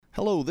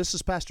Hello, this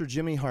is Pastor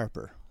Jimmy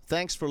Harper.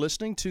 Thanks for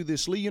listening to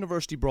this Lee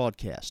University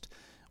broadcast.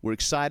 We're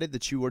excited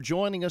that you are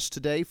joining us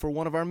today for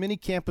one of our many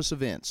campus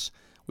events.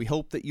 We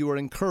hope that you are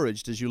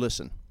encouraged as you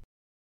listen.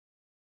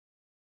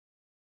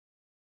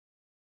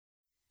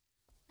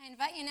 I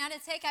invite you now to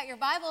take out your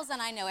Bibles,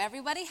 and I know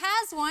everybody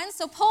has one,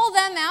 so pull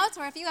them out,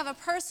 or if you have a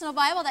personal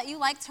Bible that you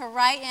like to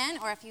write in,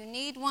 or if you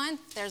need one,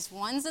 there's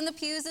ones in the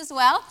pews as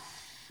well.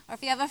 Or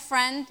if you have a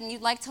friend and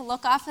you'd like to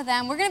look off of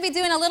them. We're going to be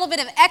doing a little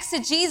bit of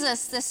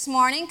exegesis this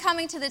morning,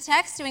 coming to the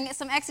text, doing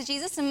some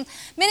exegesis. And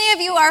many of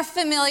you are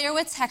familiar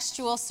with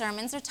textual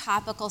sermons or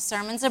topical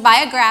sermons or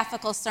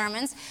biographical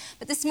sermons.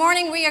 But this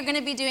morning we are going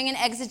to be doing an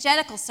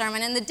exegetical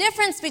sermon. And the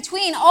difference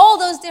between all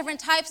those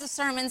different types of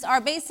sermons are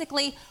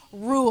basically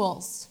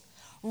rules.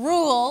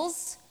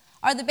 Rules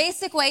are the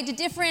basic way to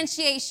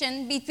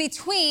differentiation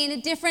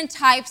between different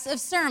types of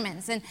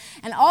sermons. And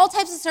all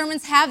types of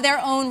sermons have their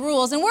own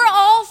rules. And we're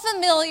all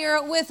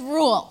familiar with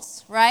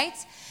rules, right?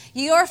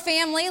 Your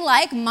family,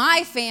 like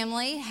my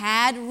family,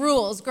 had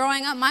rules.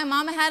 Growing up, my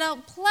mama had a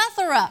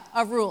plethora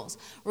of rules.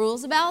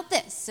 Rules about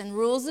this and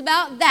rules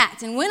about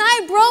that. And when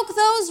I broke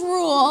those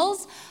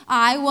rules,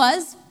 I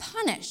was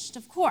punished,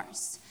 of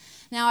course.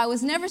 Now, I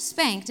was never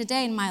spanked a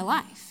day in my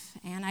life.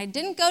 And I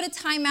didn't go to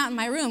timeout in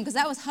my room because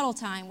that was huddle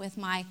time with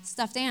my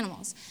stuffed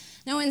animals.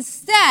 No,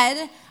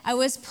 instead, I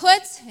was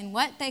put in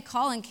what they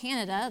call in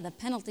Canada the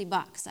penalty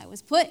box. I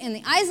was put in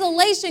the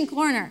isolation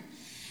corner.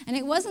 And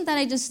it wasn't that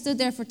I just stood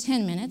there for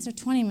 10 minutes or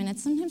 20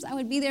 minutes. Sometimes I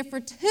would be there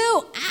for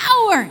 2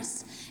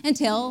 hours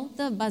until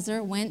the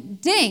buzzer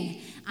went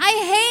ding. I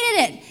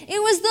hated it.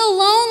 It was the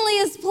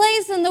loneliest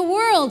place in the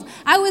world.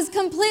 I was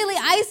completely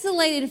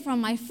isolated from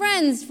my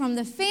friends, from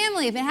the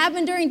family. If it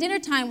happened during dinner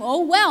time,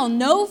 oh well,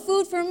 no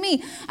food for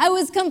me. I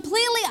was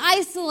completely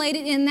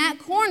isolated in that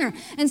corner.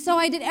 And so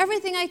I did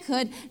everything I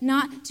could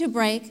not to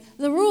break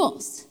the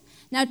rules.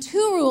 Now,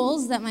 2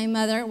 rules that my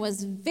mother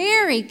was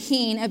very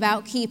keen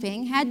about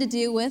keeping had to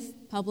do with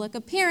public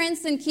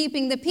appearance and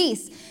keeping the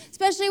peace,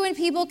 especially when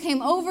people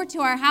came over to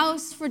our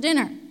house for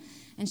dinner.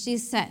 And she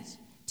said,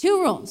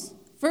 2 rules.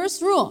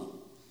 First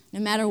rule,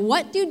 no matter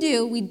what you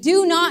do, we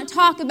do not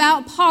talk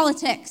about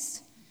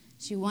politics.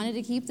 She wanted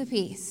to keep the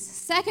peace.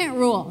 Second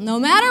rule, no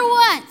matter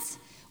what,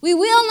 we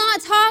will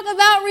not talk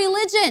about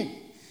religion.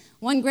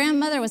 One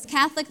grandmother was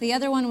Catholic, the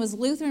other one was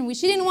Lutheran.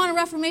 She didn't want a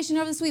Reformation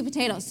over the sweet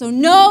potatoes, so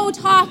no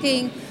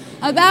talking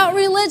about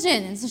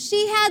religion. And so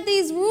she had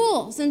these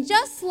rules. And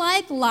just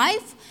like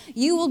life,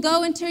 you will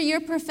go into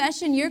your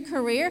profession, your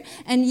career,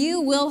 and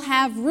you will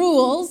have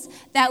rules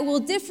that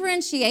will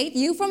differentiate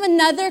you from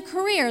another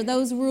career.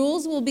 Those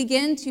rules will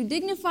begin to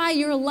dignify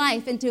your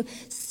life and to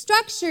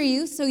structure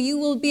you so you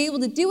will be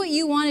able to do what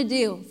you want to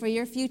do for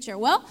your future.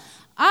 Well,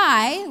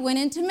 I went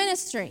into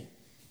ministry.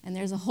 And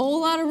there's a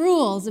whole lot of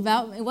rules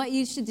about what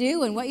you should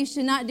do and what you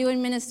should not do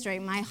in ministry.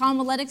 My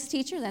homiletics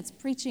teacher, that's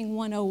Preaching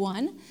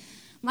 101.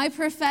 My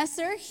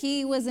professor,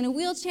 he was in a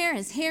wheelchair.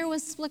 His hair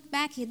was slicked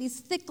back. He had these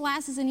thick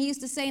glasses, and he used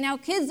to say, now,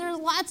 kids, there's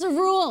lots of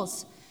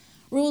rules.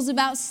 Rules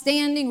about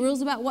standing,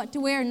 rules about what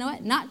to wear and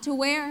what not to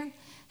wear,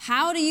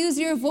 how to use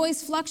your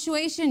voice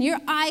fluctuation, your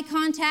eye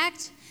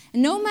contact.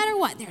 And no matter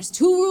what, there's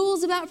 2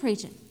 rules about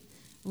preaching.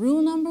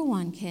 Rule number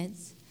 1,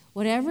 kids,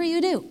 whatever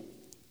you do,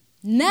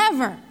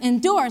 never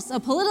endorse a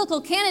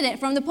political candidate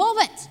from the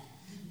pulpit,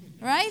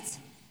 right?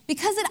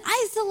 Because it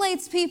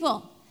isolates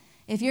people.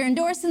 If you're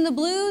endorsing the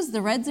Blues,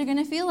 the Reds are going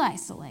to feel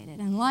isolated,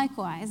 and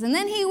likewise. And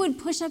then he would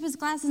push up his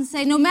glass and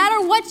say, no matter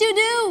what you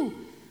do,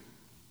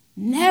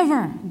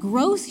 never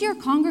gross your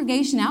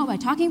congregation out by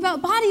talking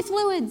about body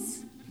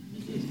fluids.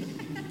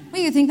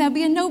 Well, you think that'd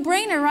be a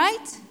no-brainer,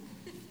 right?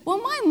 Well,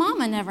 my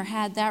mama never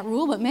had that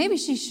rule, but maybe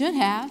she should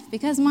have,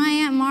 because my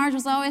Aunt Marge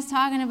was always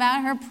talking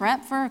about her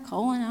prep for a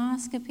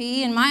colonoscopy,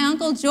 and my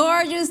Uncle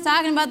George was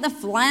talking about the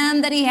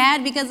phlegm that he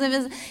had because of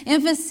his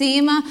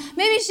emphysema.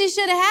 Maybe she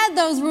should have had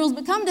those rules,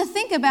 but come to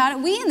think about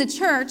it, we in the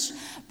church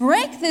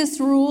break this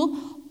rule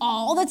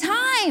all the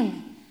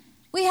time.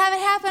 We have it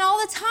happen all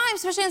the time,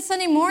 especially on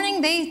Sunday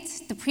morning.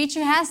 The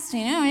preacher has,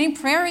 any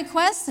prayer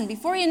requests, and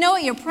before you know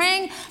it, you're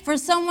praying for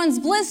someone's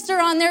blister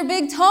on their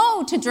big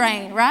toe to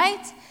drain,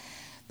 right?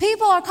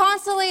 People are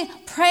constantly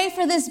pray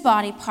for this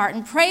body part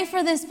and pray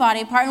for this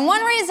body part. And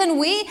one reason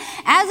we,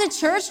 as a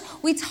church,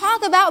 we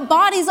talk about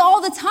bodies all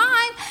the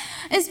time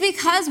is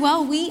because,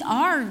 well, we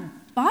are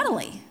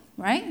bodily,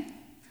 right?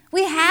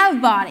 We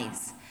have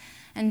bodies.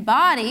 And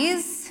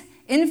bodies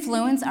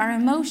influence our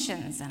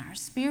emotions and our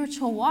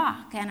spiritual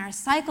walk and our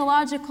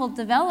psychological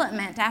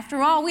development.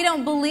 After all, we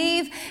don't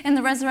believe in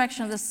the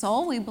resurrection of the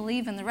soul. We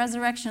believe in the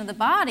resurrection of the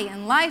body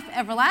and life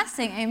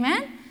everlasting.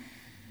 Amen?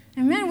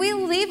 Amen. We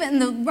believe in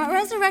the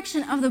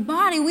resurrection of the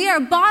body. We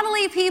are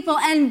bodily people,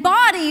 and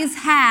bodies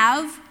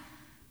have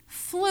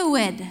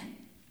fluid.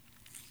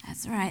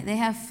 That's right. They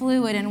have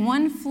fluid, and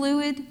one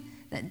fluid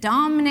that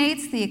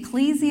dominates the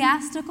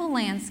ecclesiastical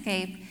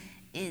landscape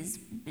is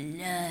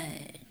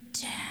blood.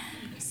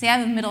 See,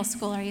 I'm a middle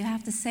schooler. You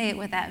have to say it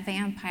with that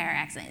vampire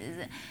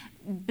accent.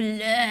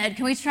 Blood.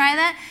 Can we try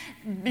that?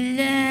 Blood.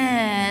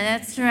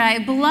 That's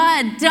right.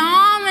 Blood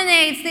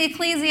dominates the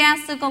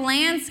ecclesiastical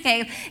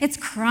landscape. It's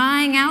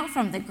crying out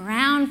from the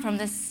ground from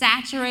this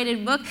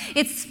saturated book.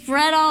 It's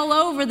spread all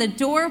over the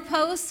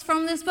doorposts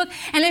from this book.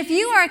 And if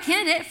you are a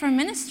candidate for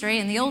ministry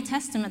in the Old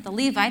Testament, the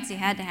Levites, you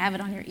had to have it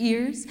on your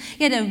ears.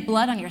 You had to have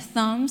blood on your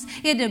thumbs.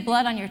 You had to have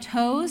blood on your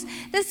toes.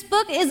 This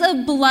book is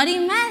a bloody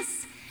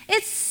mess.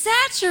 It's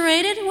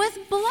saturated with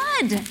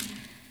blood.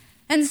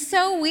 And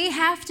so we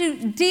have to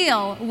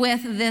deal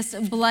with this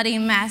bloody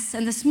mess.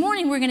 And this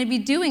morning we're going to be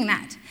doing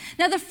that.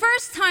 Now, the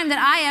first time that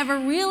I ever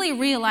really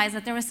realized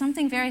that there was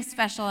something very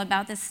special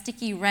about this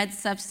sticky red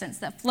substance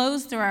that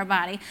flows through our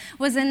body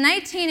was in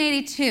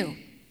 1982.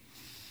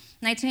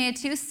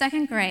 1982,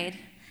 second grade.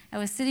 I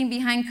was sitting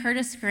behind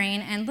Curtis Green,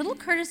 and little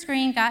Curtis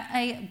Green got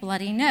a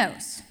bloody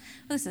nose.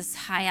 This is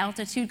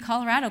high-altitude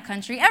Colorado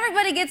country.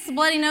 Everybody gets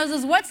bloody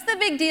noses. What's the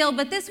big deal?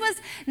 But this was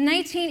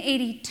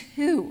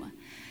 1982.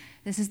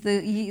 This is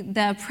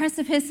the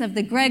precipice of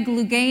the Greg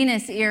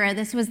Louganis era.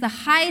 This was the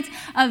height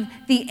of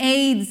the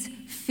AIDS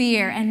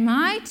fear. And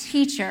my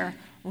teacher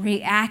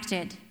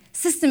reacted.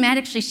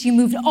 Systematically, she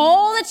moved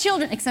all the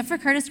children, except for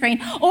Curtis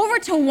Green, over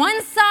to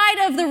one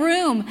side of the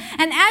room.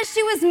 And as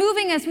she was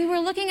moving us, we were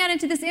looking out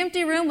into this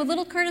empty room with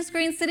little Curtis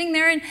Green sitting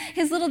there in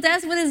his little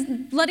desk with his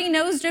bloody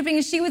nose dripping,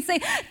 and she would say,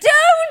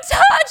 "Don't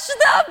touch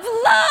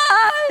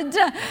the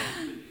blood!"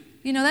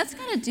 You know, that's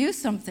got to do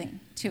something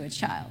to a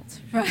child,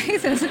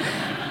 right?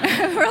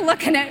 We're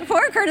looking at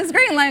poor Curtis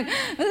Green like,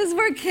 this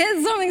poor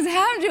kid, something's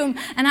happened to him.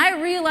 And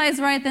I realized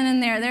right then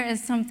and there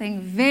is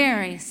something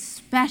very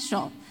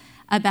special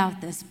about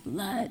this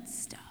blood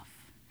stuff.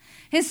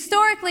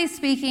 Historically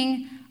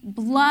speaking,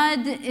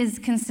 blood is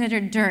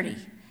considered dirty.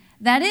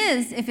 That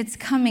is, if it's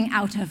coming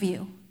out of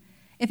you.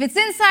 If it's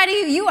inside of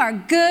you, you are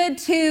good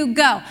to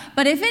go.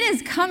 But if it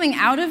is coming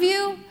out of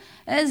you,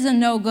 it is a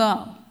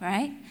no-go,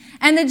 right?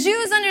 And the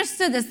Jews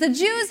understood this. The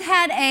Jews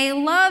had a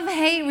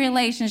love-hate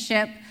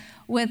relationship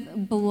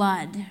with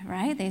blood,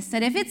 right? They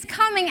said, if it's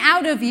coming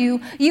out of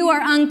you, you are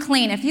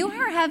unclean. If you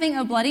are having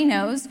a bloody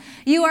nose,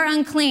 you are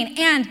unclean.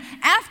 And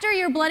after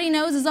your bloody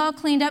nose is all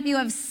cleaned up, you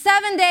have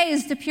 7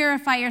 days to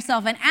purify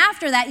yourself. And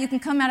after that, you can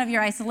come out of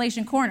your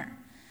isolation corner.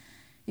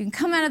 You can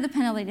come out of the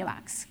penalty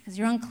box because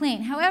you're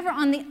unclean. However,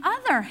 on the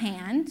other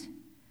hand,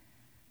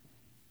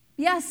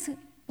 yes,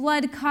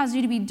 blood caused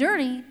you to be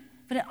dirty,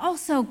 but it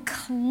also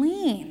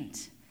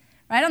cleaned.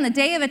 Right? On the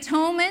Day of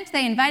Atonement,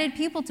 they invited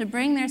people to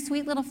bring their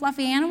sweet little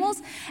fluffy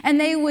animals, and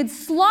they would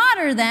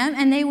slaughter them,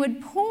 and they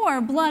would pour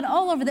blood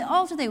all over the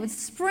altar. They would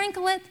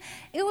sprinkle it.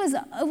 It was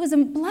a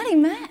bloody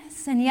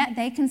mess, and yet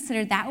they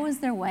considered that was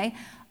their way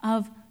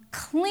of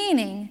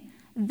cleaning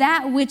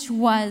that which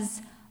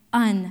was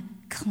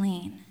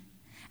unclean.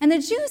 And the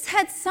Jews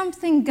had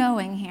something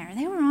going here.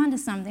 They were onto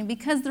something,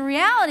 because the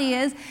reality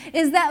is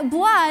that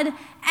blood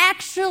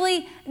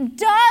actually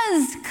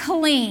does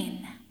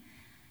clean.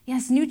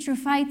 Yes,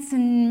 neutrophils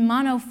and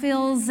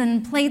monophils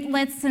and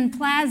platelets and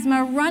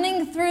plasma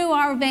running through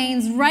our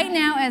veins right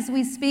now as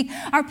we speak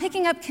are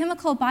picking up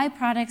chemical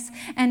byproducts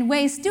and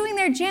waste, doing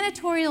their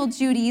janitorial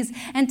duties,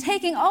 and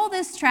taking all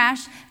this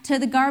trash to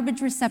the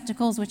garbage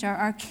receptacles, which are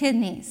our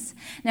kidneys.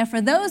 Now,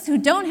 for those who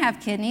don't have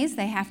kidneys,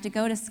 they have to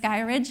go to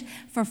Skyridge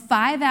for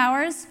 5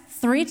 hours,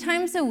 3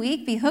 times a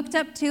week, be hooked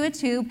up to a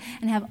tube,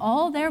 and have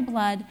all their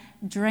blood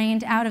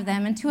drained out of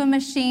them into a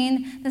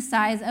machine the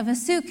size of a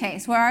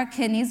suitcase, where our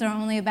kidneys are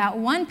only about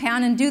 1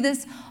 pound, and do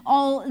this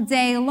all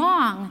day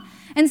long.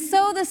 And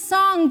so the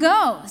song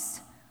goes,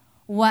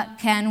 what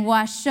can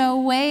wash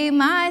away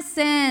my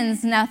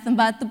sins? Nothing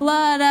but the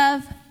blood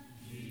of...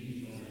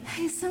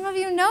 Hey, some of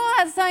you know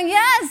that song.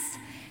 Yes,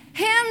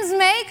 hymns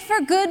make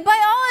for good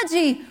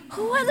biology.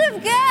 Who would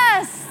have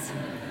guessed?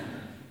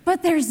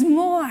 But there's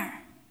more.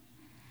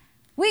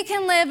 We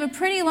can live a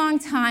pretty long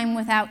time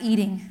without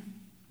eating,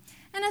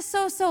 and a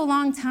so-so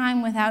long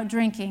time without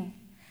drinking.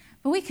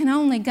 But we can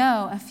only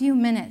go a few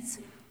minutes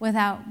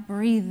without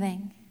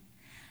breathing.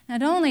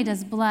 Not only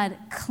does blood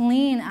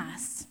clean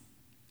us,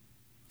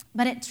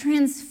 but it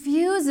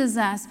transfuses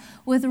us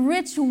with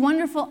rich,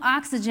 wonderful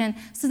oxygen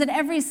so that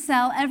every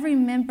cell, every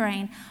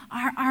membrane,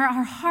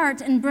 our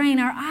heart and brain,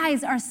 our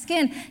eyes, our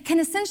skin can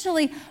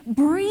essentially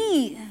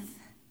breathe.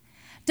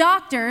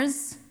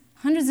 Doctors,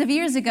 hundreds of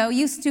years ago,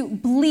 used to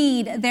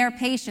bleed their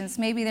patients.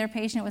 Maybe their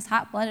patient was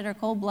hot-blooded or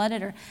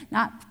cold-blooded or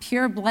not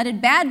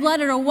pure-blooded,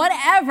 bad-blooded or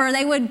whatever.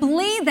 They would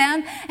bleed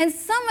them, and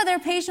some of their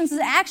patients would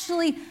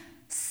actually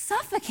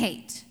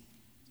suffocate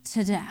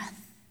to death.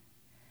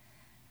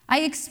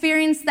 I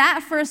experienced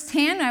that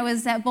firsthand. I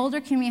was at Boulder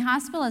Community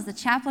Hospital as the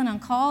chaplain on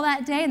call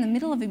that day in the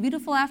middle of a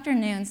beautiful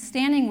afternoon,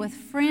 standing with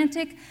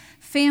frantic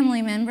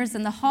family members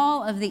in the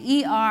hall of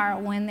the ER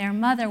when their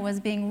mother was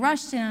being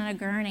rushed in on a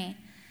gurney.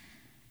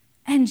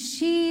 And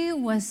she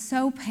was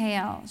so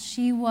pale.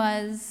 She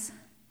was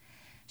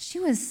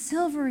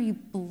silvery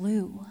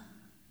blue.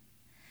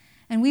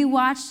 And we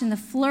watched in the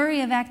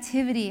flurry of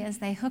activity as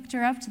they hooked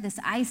her up to this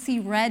icy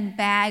red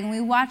bag, and we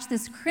watched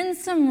this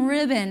crimson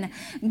ribbon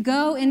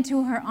go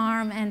into her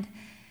arm, and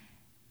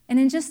And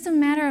in just a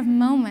matter of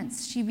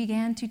moments, she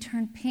began to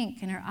turn pink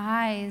and her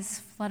eyes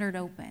fluttered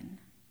open.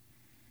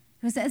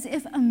 It was as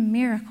if a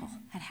miracle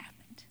had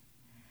happened.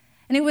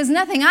 And it was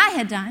nothing I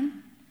had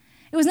done.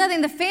 It was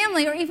nothing the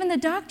family or even the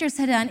doctors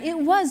had done. It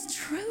was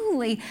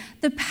truly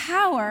the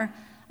power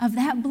of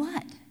that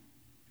blood.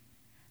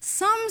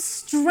 Some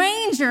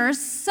stranger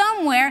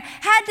somewhere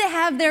had to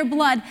have their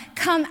blood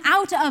come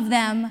out of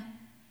them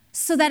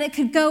so that it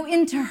could go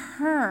into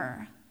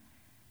her.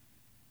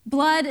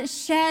 Blood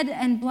shed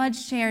and blood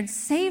shared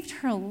saved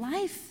her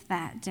life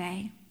that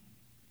day.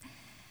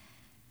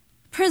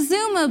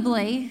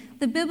 Presumably,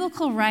 the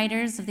biblical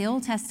writers of the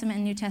Old Testament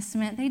and New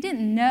Testament, they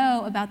didn't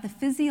know about the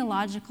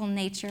physiological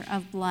nature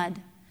of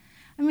blood.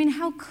 I mean,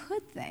 how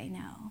could they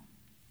know?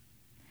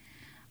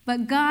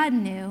 But God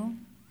knew,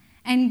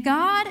 and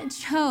God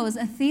chose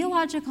a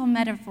theological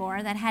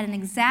metaphor that had an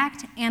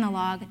exact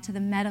analog to the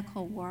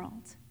medical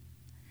world.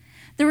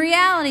 The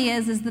reality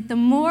is that the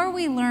more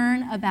we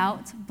learn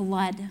about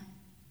blood,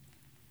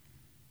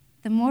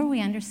 the more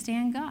we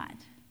understand God.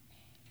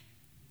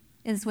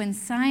 Is when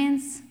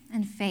science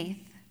and faith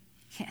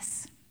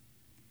kiss.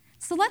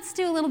 So let's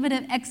do a little bit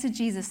of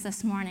exegesis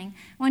this morning.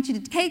 I want you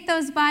to take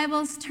those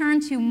Bibles, turn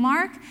to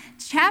Mark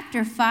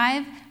chapter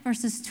 5,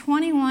 verses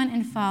 21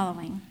 and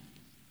following.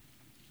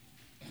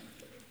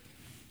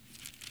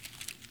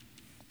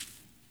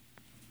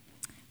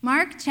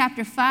 Mark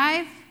chapter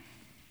 5,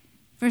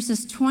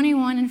 verses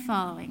 21 and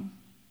following.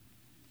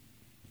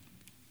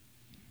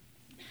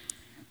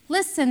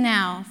 Listen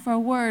now for a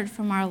word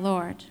from our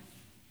Lord.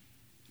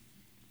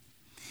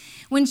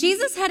 When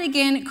Jesus had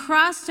again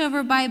crossed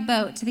over by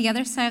boat to the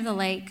other side of the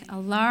lake, a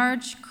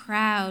large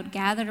crowd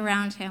gathered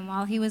around him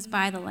while he was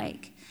by the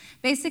lake.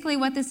 Basically,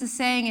 what this is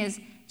saying is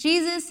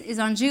Jesus is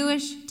on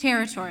Jewish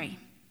territory.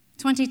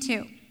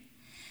 22.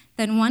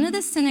 Then one of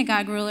the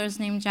synagogue rulers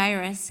named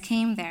Jairus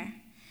came there.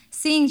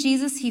 Seeing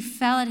Jesus, he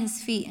fell at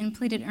his feet and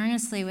pleaded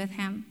earnestly with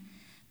him.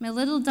 My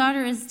little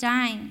daughter is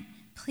dying.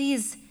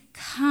 Please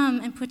come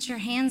and put your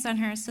hands on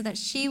her so that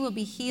she will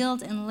be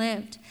healed and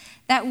lived.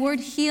 That word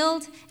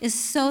healed is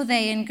sothe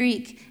in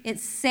Greek.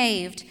 It's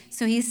saved.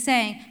 So he's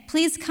saying,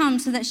 please come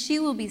so that she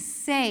will be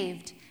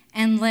saved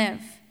and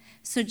live.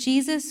 So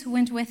Jesus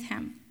went with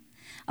him.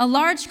 A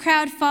large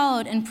crowd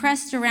followed and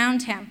pressed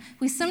around him.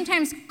 We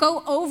sometimes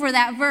go over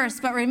that verse,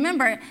 but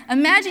remember,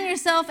 imagine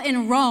yourself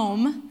in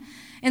Rome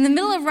in the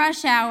middle of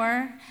rush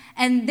hour,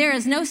 and there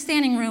is no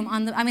standing room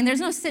there's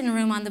no sitting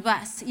room on the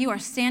bus. You are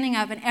standing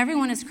up, and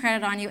everyone is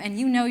crowded on you, and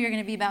you know you're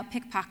going to be about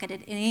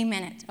pickpocketed in a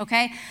minute,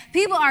 okay?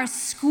 People are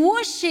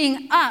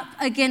squishing up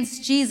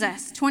against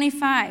Jesus.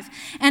 25.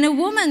 And a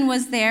woman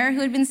was there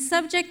who had been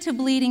subject to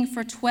bleeding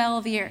for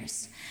 12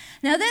 years.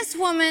 Now, this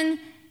woman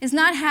is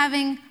not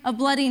having a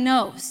bloody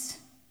nose,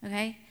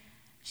 okay?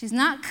 She's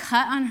not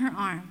cut on her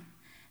arm.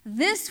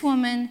 This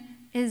woman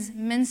is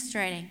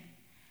menstruating.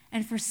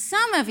 And for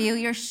some of you,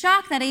 you're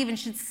shocked that I even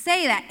should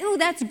say that. Ooh,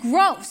 that's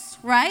gross,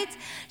 right?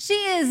 She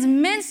is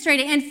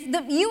menstruating. And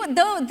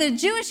the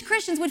Jewish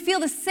Christians would feel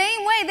the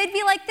same way. They'd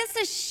be like, this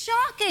is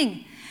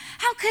shocking.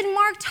 How could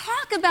Mark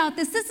talk about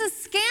this? This is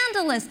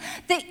scandalous.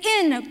 The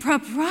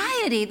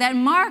impropriety that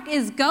Mark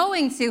is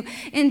going to.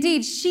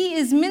 Indeed, she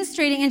is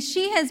menstruating, and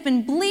she has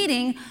been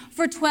bleeding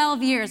for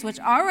 12 years, which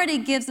already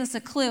gives us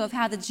a clue of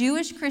how the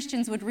Jewish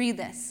Christians would read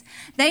this.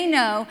 They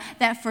know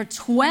that for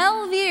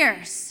 12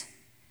 years,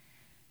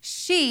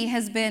 she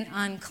has been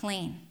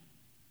unclean,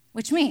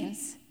 which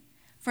means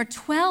for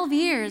 12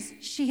 years,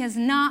 she has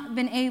not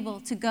been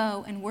able to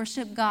go and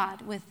worship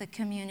God with the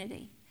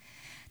community.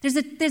 There's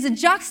a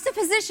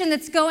juxtaposition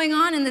that's going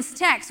on in this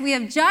text. We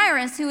have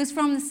Jairus, who is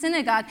from the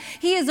synagogue.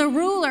 He is a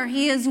ruler.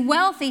 He is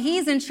wealthy.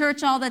 He's in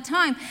church all the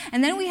time.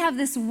 And then we have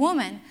this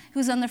woman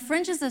who's on the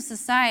fringes of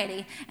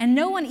society, and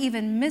no one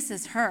even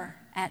misses her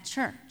at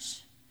church.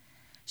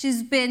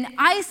 She's been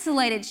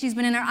isolated. She's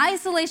been in her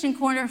isolation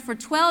corner for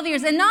 12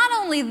 years. And not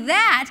only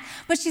that,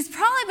 but she's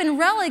probably been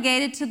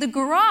relegated to the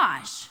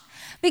garage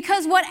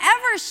because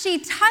whatever she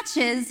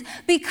touches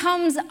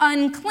becomes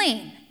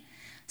unclean.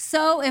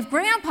 So if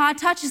Grandpa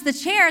touches the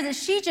chair that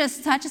she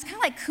just touched, it's kind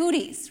of like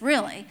cooties,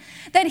 really,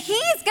 then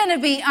he's going to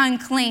be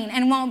unclean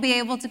and won't be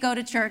able to go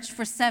to church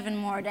for 7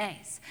 more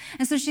days.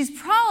 And so she's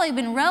probably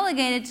been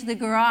relegated to the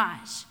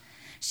garage.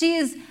 She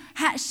has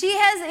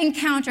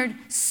encountered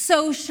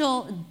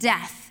social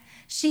death.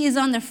 She is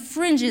on the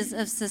fringes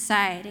of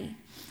society.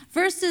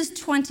 Verses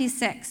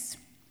 26.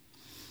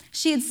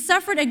 She had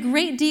suffered a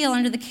great deal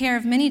under the care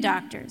of many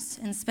doctors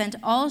and spent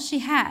all she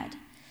had.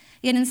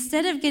 Yet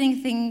instead of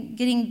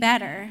getting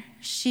better,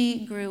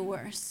 she grew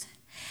worse.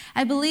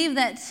 I believe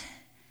that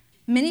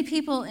many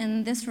people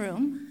in this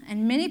room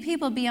and many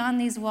people beyond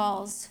these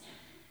walls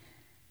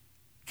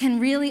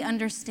can really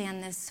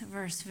understand this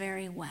verse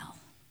very well.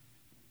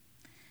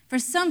 For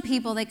some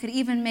people, they could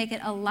even make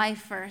it a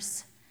life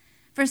verse.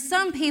 For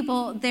some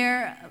people,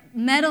 their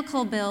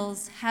medical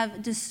bills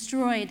have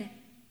destroyed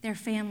their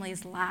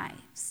families'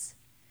 lives.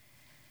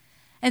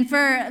 And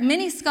for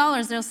many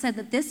scholars, they'll say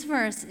that this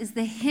verse is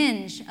the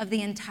hinge of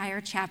the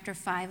entire chapter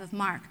 5 of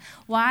Mark.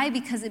 Why?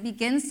 Because it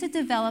begins to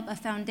develop a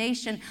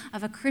foundation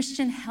of a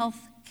Christian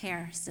health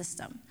care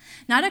system.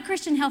 Not a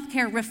Christian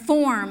healthcare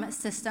reform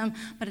system,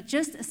 but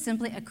just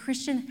simply a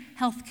Christian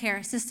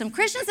healthcare system.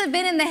 Christians have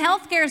been in the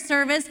healthcare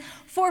service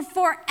for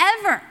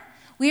forever.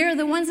 We are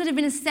the ones that have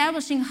been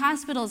establishing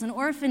hospitals and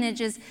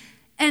orphanages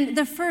and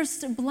the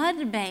first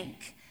blood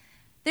bank.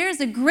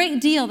 There's a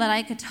great deal that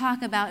I could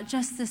talk about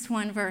just this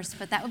one verse,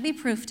 but that would be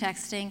proof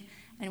texting,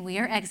 and we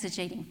are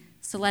exegeting.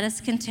 So let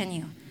us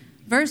continue.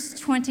 Verse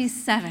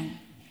 27.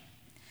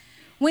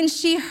 When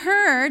she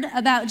heard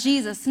about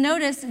Jesus,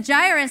 notice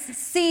Jairus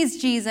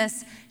sees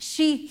Jesus,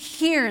 she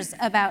hears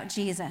about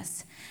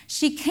Jesus.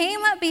 She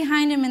came up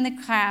behind him in the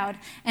crowd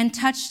and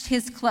touched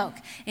his cloak.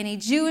 Any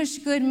Jewish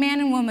good man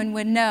and woman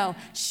would know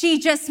she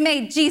just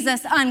made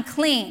Jesus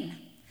unclean.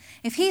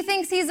 If he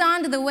thinks he's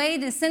on to the way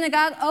to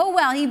synagogue, oh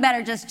well, he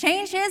better just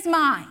change his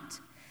mind.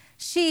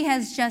 She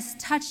has just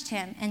touched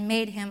him and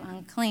made him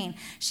unclean.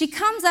 She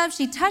comes up,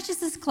 she touches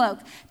his cloak.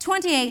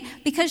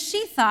 28, because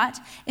she thought,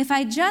 if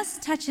I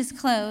just touch his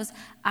clothes,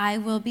 I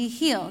will be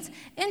healed.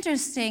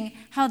 Interesting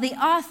how the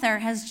author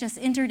has just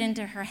entered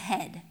into her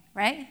head,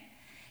 right?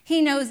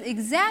 He knows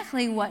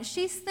exactly what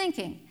she's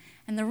thinking.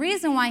 And the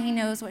reason why he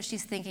knows what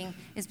she's thinking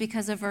is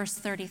because of verse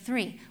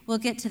 33. We'll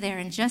get to there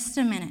in just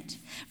a minute.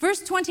 Verse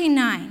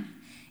 29,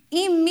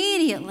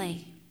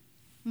 immediately,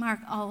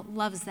 Mark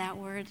loves that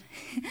word.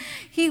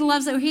 He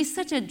loves it. He's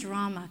such a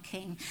drama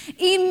king.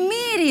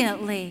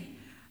 Immediately,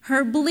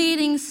 her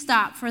bleeding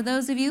stopped. For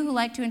those of you who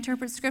like to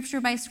interpret Scripture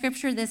by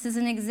Scripture, this is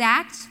an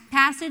exact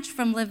passage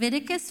from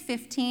Leviticus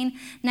 15,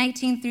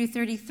 19 through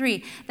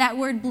 33. That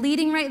word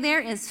bleeding right there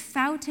is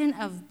fountain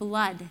of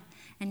blood,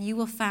 and you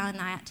will find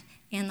that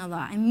in the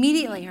law.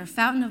 Immediately, her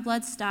fountain of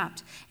blood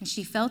stopped, and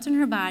she felt in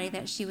her body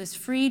that she was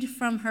freed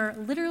from her,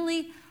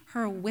 literally,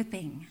 her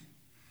whipping.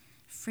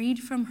 Freed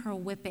from her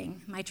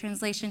whipping. My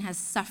translation has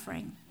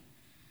suffering.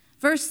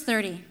 Verse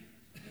 30.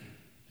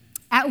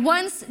 At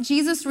once,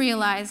 Jesus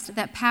realized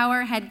that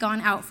power had gone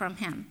out from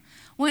him.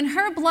 When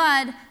her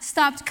blood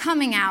stopped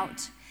coming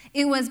out,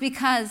 it was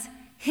because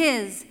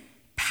his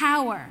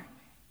power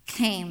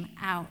came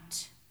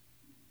out.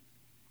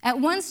 At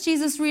once,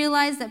 Jesus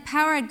realized that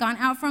power had gone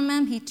out from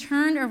him. He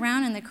turned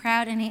around in the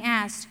crowd and he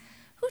asked,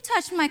 "Who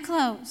touched my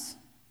clothes?"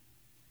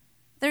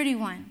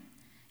 31.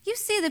 You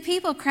see the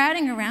people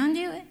crowding around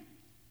you?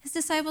 His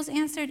disciples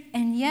answered,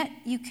 and yet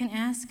you can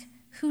ask,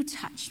 "Who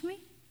touched me?"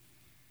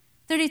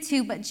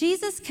 32. But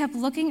Jesus kept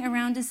looking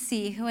around to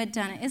see who had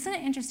done it. Isn't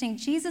it interesting?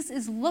 Jesus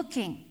is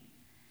looking,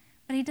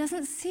 but he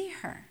doesn't see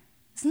her.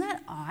 Isn't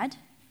that odd?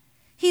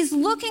 He's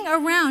looking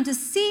around to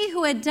see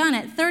who had done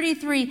it.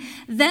 33,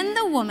 then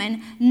the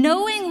woman,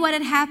 knowing what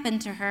had happened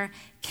to her,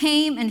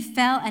 came and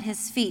fell at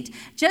his feet.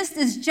 Just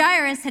as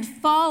Jairus had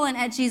fallen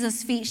at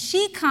Jesus' feet,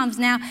 she comes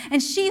now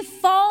and she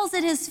falls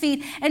at his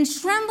feet and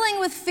trembling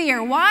with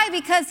fear. Why?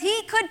 Because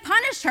he could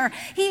punish her.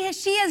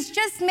 She has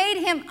just made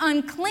him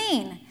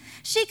unclean.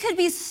 She could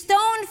be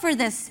stoned for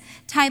this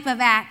type of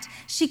act.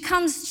 She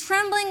comes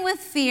trembling with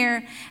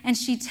fear and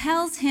she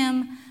tells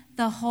him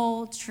the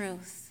whole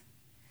truth.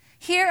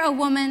 Here, a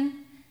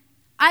woman,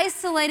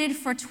 isolated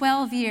for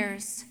 12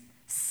 years,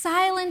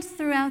 silent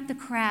throughout the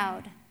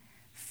crowd,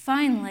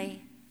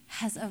 finally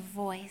has a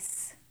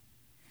voice.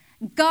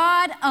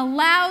 God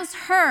allows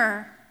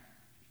her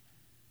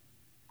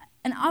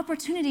an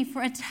opportunity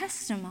for a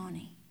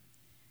testimony.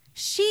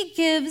 She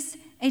gives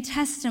a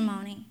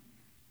testimony.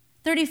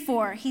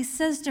 34, he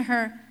says to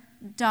her,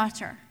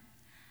 "Daughter."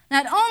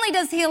 Not only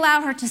does he allow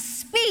her to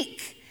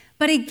speak,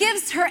 but he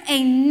gives her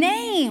a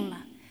name.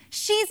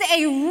 She's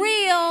a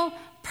real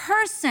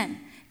person,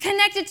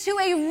 connected to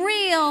a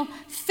real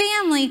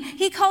family.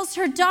 He calls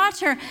her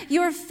daughter.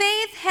 Your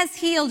faith has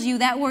healed you.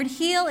 That word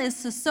heal is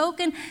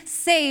sasoken,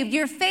 saved.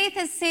 Your faith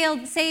has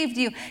saved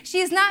you.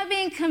 She is not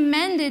being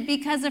commended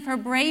because of her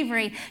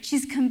bravery.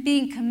 She's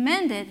being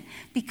commended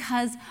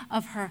because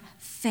of her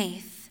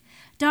faith.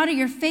 Daughter,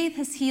 your faith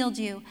has healed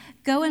you.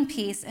 Go in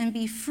peace and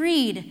be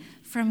freed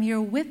from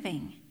your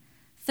whipping.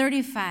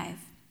 35.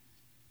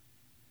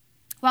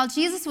 While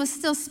Jesus was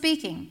still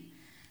speaking,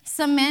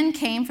 some men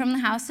came from the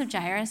house of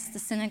Jairus, the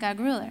synagogue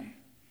ruler.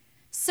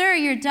 "Sir,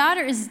 your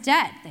daughter is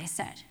dead," they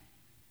said.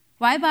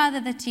 "Why bother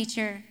the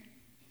teacher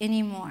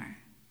anymore?"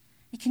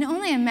 You can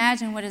only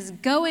imagine what is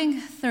going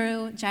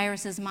through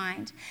Jairus'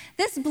 mind.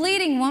 This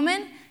bleeding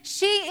woman,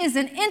 she is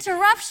an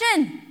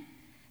interruption.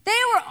 They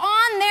were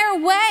on their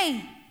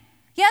way.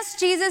 "Yes,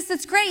 Jesus,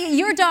 it's great.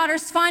 Your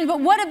daughter's fine,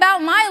 but what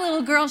about my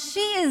little girl?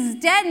 She is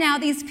dead now."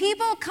 These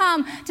people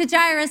come to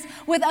Jairus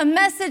with a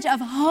message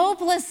of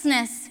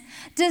hopelessness,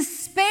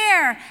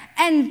 despair,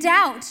 and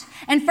doubt.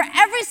 And for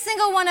every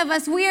single one of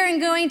us, we are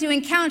going to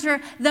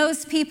encounter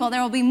those people.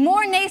 There will be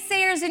more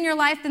naysayers in your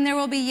life than there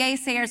will be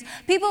yaysayers.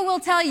 People will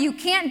tell you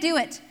can't do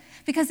it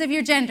because of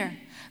your gender,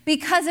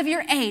 because of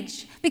your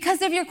age,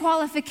 because of your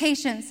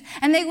qualifications.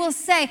 And they will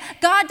say,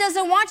 God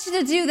doesn't want you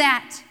to do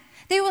that.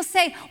 They will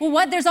say, well,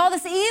 what? There's all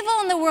this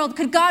evil in the world.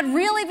 Could God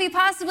really be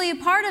possibly a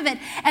part of it?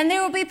 And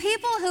there will be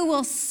people who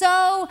will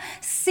sow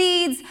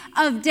seeds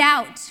of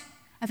doubt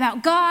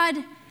about God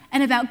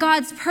and about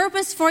God's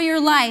purpose for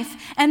your life.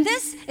 And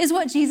this is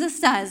what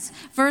Jesus does.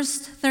 Verse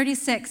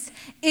 36,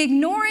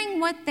 ignoring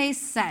what they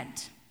said.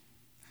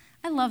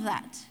 I love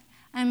that.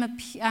 I'm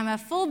a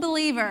full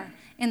believer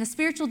in the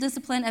spiritual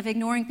discipline of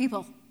ignoring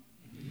people.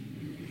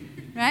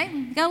 Right?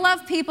 You gotta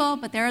love people,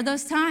 but there are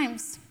those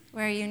times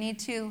where you need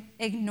to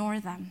ignore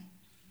them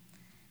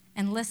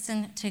and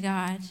listen to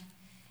God.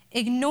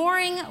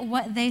 Ignoring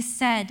what they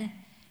said,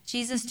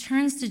 Jesus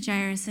turns to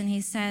Jairus and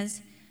he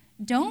says,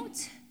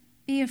 don't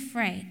be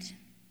afraid.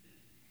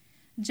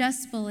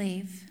 Just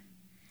believe.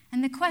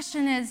 And the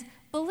question is,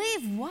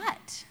 believe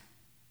what?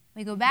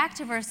 We go back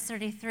to verse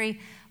 33.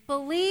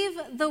 Believe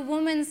the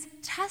woman's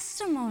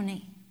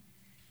testimony.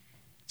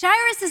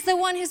 Jairus is the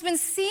one who's been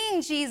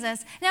seeing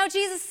Jesus. Now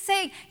Jesus is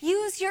saying,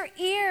 use your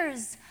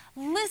ears.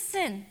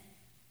 Listen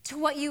to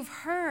what you've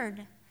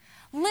heard.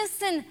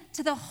 Listen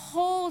to the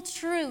whole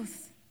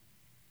truth.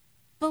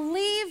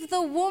 Believe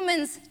the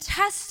woman's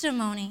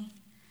testimony.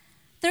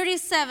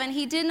 37,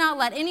 he did not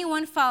let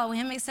anyone follow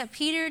him except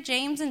Peter,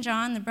 James, and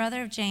John, the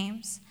brother of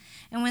James.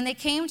 And when they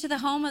came to the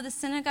home of the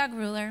synagogue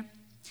ruler,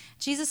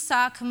 Jesus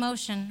saw a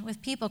commotion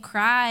with people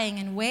crying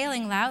and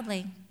wailing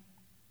loudly.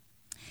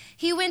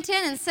 He went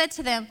in and said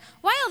to them,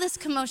 why all this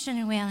commotion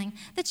and wailing?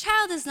 The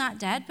child is not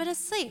dead, but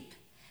asleep.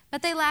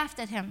 But they laughed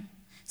at him.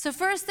 So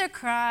first they're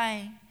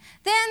crying,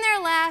 then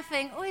they're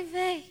laughing. Oy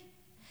vey.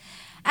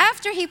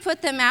 After he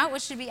put them out,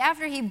 which should be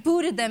after he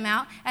booted them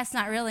out, that's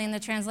not really in the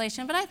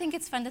translation, but I think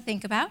it's fun to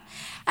think about.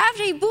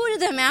 After he booted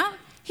them out,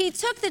 he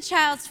took the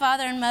child's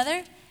father and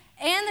mother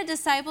and the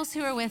disciples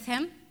who were with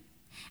him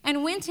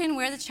and went in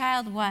where the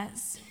child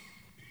was.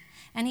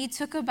 And he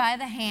took her by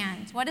the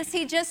hand. What has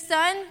he just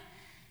done?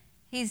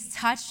 He's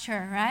touched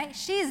her, right?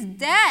 She's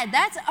dead.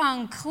 That's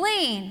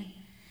unclean.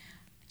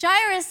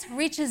 Jairus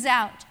reaches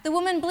out. The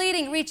woman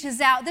bleeding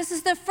reaches out. This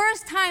is the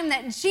first time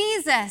that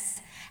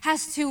Jesus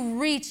has to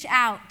reach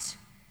out.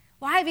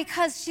 Why?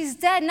 Because she's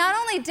dead. Not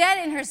only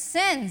dead in her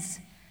sins,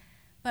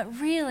 but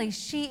really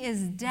she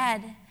is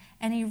dead.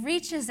 And he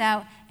reaches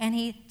out and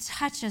he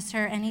touches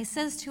her and he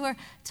says to her,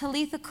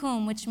 Talitha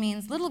kum, which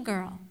means, little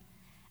girl,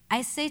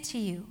 I say to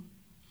you,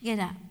 get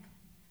up.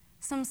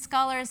 Some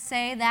scholars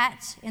say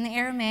that in the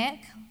Aramaic,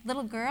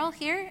 little girl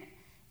here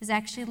is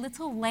actually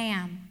little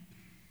lamb,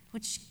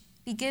 which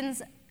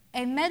begins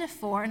a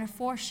metaphor and a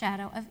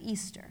foreshadow of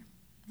Easter,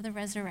 of the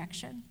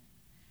resurrection.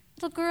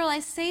 Little girl, I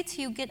say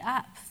to you, get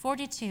up.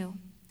 42.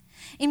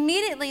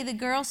 Immediately the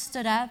girl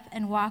stood up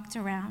and walked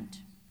around.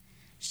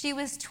 She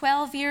was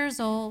 12 years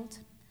old.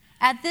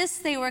 At this,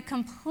 they were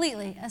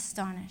completely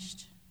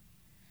astonished.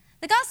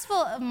 The Gospel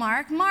of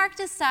Mark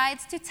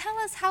decides to tell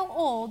us how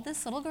old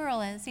this little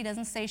girl is. He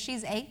doesn't say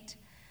she's 8.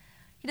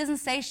 He doesn't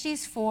say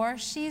she's 4.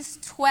 She's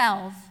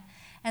 12.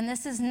 And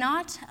this is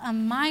not a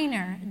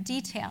minor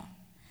detail.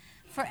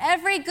 For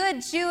every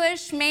good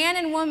Jewish man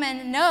and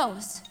woman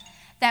knows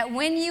that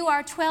when you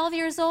are 12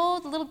 years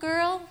old, little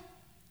girl,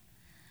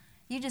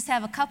 you just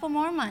have a couple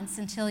more months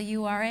until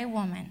you are a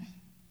woman.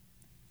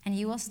 And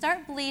you will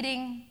start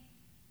bleeding,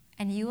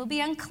 and you will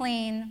be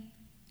unclean,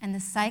 and the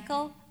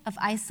cycle of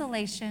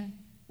isolation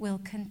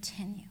will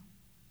continue.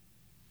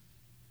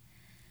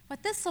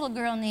 What this little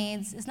girl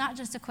needs is not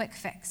just a quick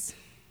fix.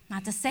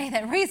 Not to say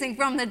that raising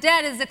from the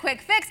dead is a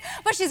quick fix,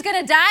 but she's going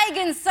to die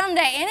again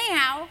someday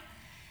anyhow.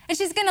 And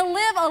she's going to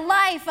live a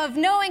life of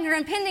knowing her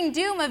impending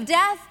doom of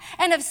death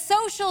and of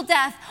social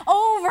death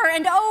over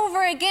and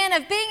over again,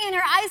 of being in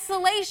her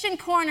isolation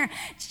corner.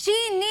 She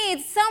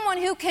needs someone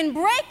who can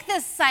break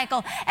this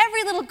cycle.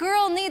 Every little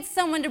girl needs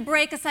someone to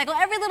break a cycle.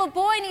 Every little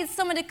boy needs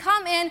someone to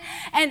come in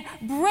and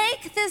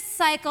break this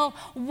cycle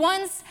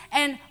once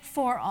and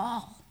for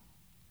all.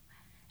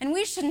 And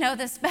we should know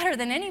this better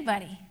than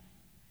anybody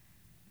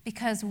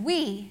because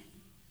we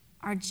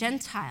are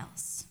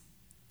Gentiles.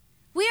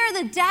 We are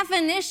the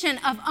definition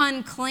of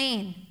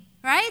unclean,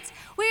 right?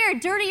 We are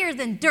dirtier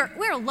than dirt.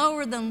 We're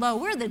lower than low.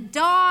 We're the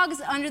dogs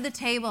under the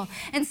table.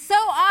 And so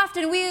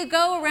often we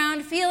go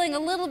around feeling a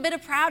little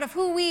bit proud of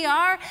who we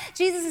are.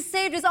 Jesus has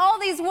saved us all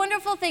these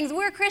wonderful things.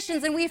 We're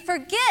Christians and we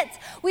forget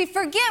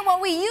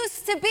what we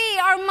used to be.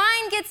 Our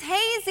mind gets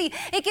hazy.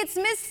 It gets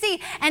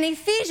misty. And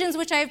Ephesians,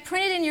 which I have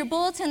printed in your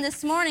bulletin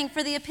this morning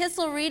for the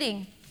epistle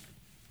reading.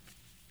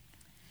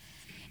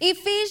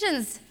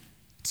 Ephesians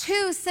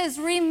 2 says,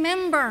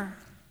 remember.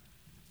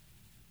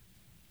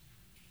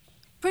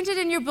 Printed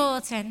in your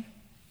bulletin.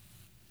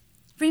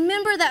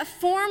 Remember that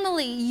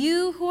formerly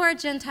you who are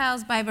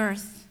Gentiles by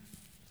birth.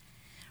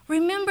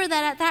 Remember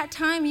that at that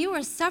time you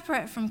were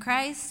separate from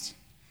Christ.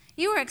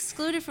 You were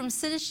excluded from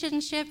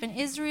citizenship in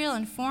Israel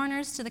and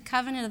foreigners to the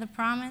covenant of the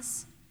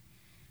promise.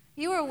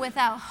 You were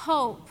without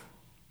hope.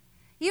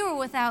 You were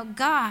without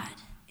God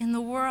in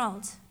the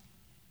world.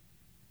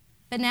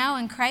 But now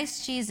in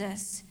Christ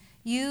Jesus,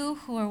 you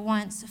who were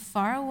once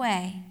far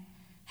away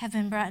have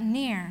been brought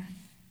near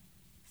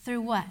through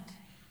what?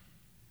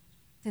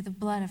 Through the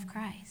blood of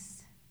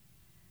Christ.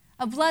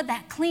 a blood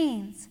that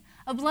cleans,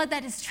 a blood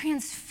that is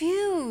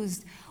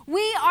transfused.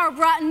 We are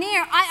brought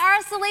near. Our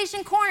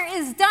isolation corner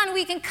is done.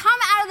 We can come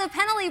out of the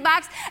penalty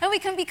box and we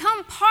can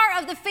become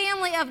part of the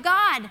family of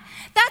God.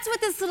 That's what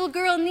this little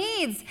girl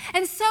needs.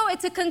 And so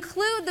to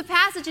conclude the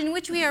passage in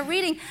which we are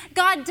reading,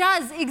 God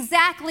does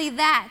exactly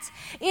that.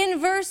 In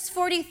verse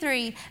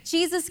 43,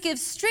 Jesus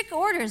gives strict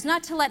orders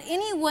not to let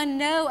anyone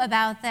know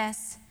about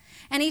this.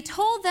 And he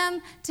told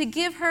them to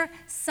give her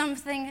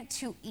something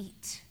to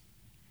eat.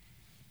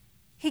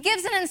 He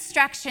gives an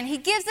instruction. He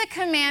gives a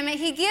commandment.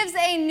 He gives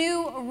a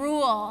new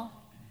rule.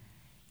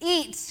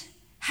 Eat,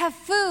 have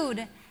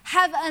food,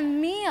 have a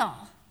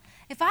meal.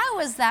 If I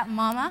was that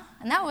mama,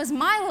 and that was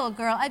my little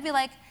girl, I'd be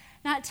like,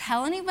 not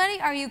tell anybody?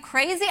 Are you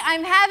crazy?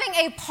 I'm having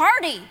a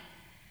party.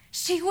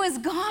 She was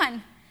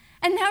gone,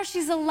 and now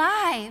she's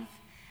alive.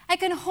 I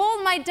can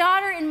hold my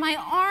daughter in my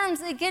arms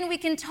again. We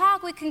can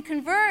talk, we can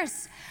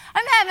converse.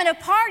 I'm having a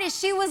party.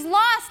 She was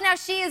lost, now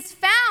she is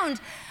found.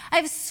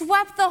 I've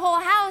swept the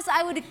whole house.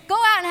 I would go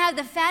out and have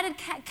the fatted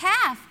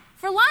calf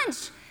for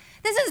lunch.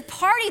 This is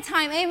party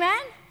time, amen?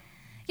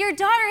 Your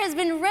daughter has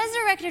been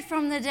resurrected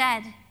from the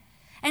dead.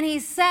 And he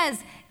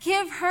says,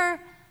 give her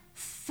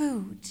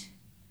food.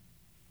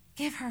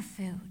 Give her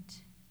food.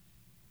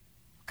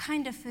 What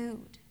kind of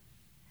food?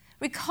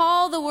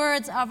 Recall the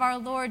words of our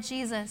Lord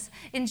Jesus.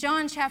 In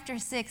John chapter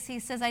 6, he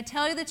says, I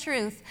tell you the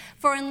truth,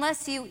 for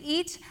unless you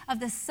eat of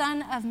the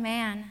Son of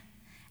Man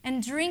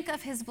and drink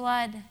of his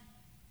blood,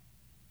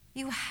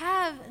 you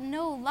have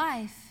no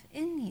life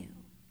in you.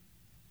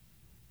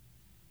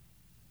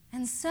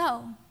 And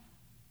so,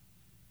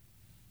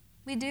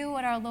 we do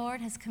what our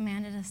Lord has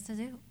commanded us to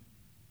do.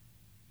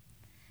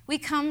 We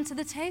come to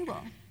the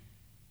table.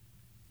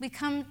 We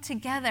come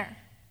together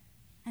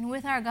and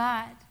with our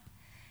God.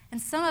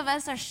 And some of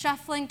us are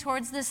shuffling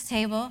towards this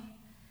table,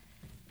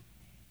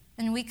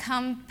 and we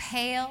come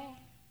pale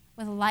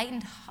with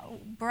lightened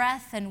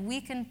breath and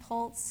weakened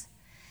pulse.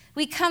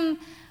 We come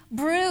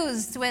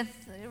bruised with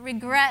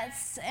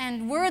regrets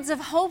and words of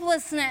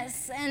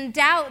hopelessness and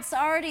doubts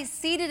already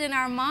seated in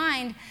our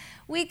mind.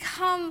 We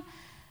come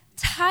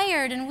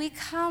tired and we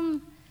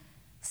come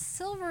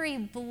silvery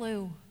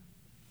blue.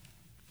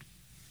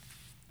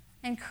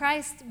 And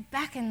Christ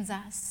beckons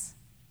us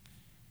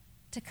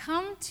to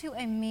come to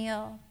a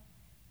meal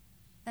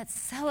that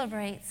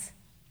celebrates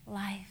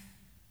life.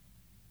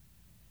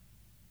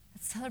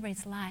 That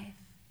celebrates life.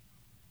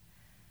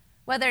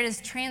 Whether it is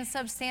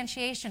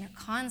transubstantiation or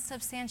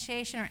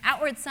consubstantiation or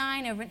outward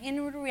sign or an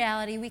inward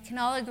reality, we can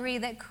all agree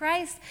that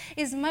Christ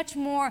is much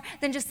more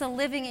than just a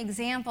living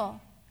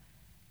example.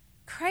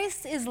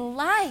 Christ is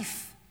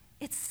life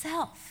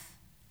itself.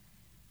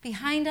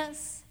 Behind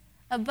us,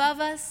 above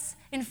us,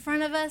 in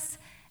front of us,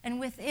 and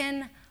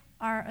within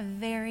our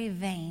very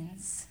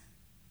veins.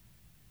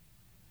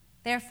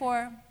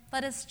 Therefore,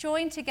 let us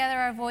join together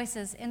our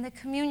voices in the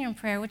communion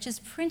prayer, which is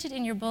printed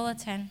in your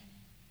bulletin.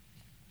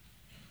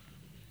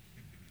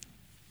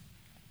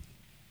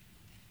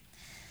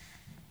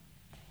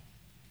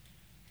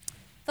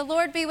 The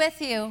Lord be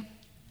with you.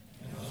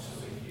 And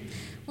also with you.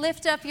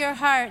 Lift up your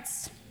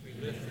hearts. We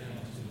lift them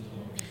up to the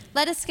Lord.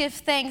 Let us give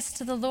thanks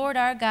to the Lord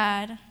our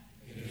God.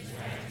 It is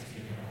right to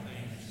give our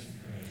thanks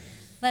and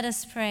praise. Let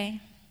us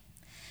pray.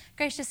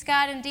 Gracious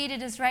God, indeed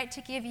it is right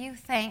to give you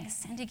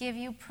thanks and to give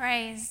you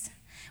praise.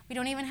 We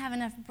don't even have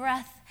enough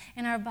breath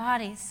in our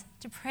bodies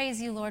to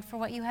praise you, Lord, for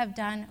what you have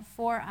done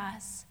for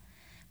us.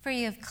 For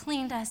you have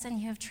cleaned us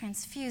and you have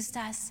transfused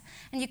us,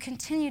 and you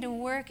continue to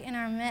work in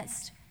our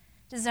midst,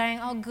 desiring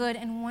all good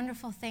and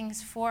wonderful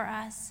things for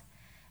us.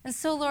 And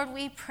so, Lord,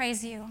 we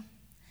praise you.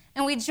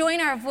 And we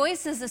join our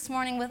voices this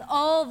morning with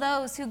all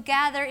those who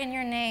gather in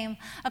your name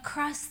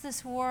across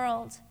this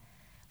world.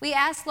 We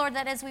ask, Lord,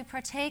 that as we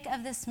partake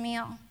of this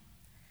meal,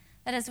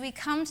 that as we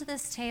come to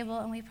this table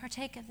and we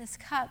partake of this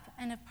cup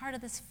and a part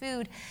of this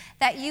food,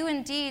 that you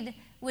indeed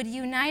would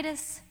unite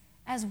us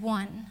as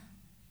one.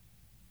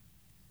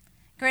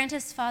 Grant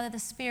us, Father, the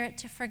Spirit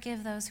to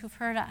forgive those who've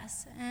hurt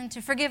us and to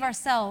forgive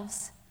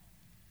ourselves.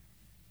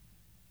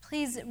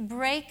 Please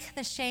break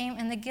the shame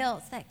and the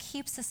guilt that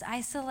keeps us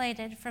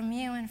isolated from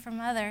you and from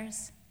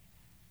others.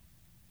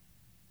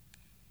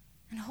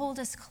 And hold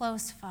us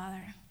close,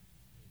 Father.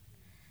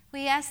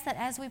 We ask that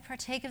as we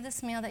partake of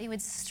this meal, that you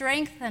would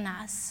strengthen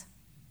us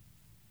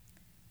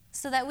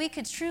so that we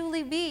could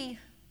truly be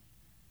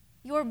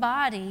your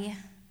body,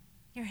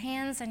 your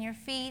hands and your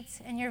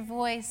feet and your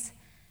voice,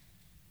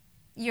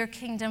 your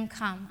kingdom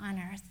come on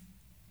earth.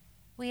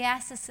 We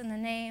ask this in the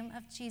name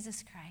of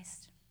Jesus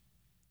Christ.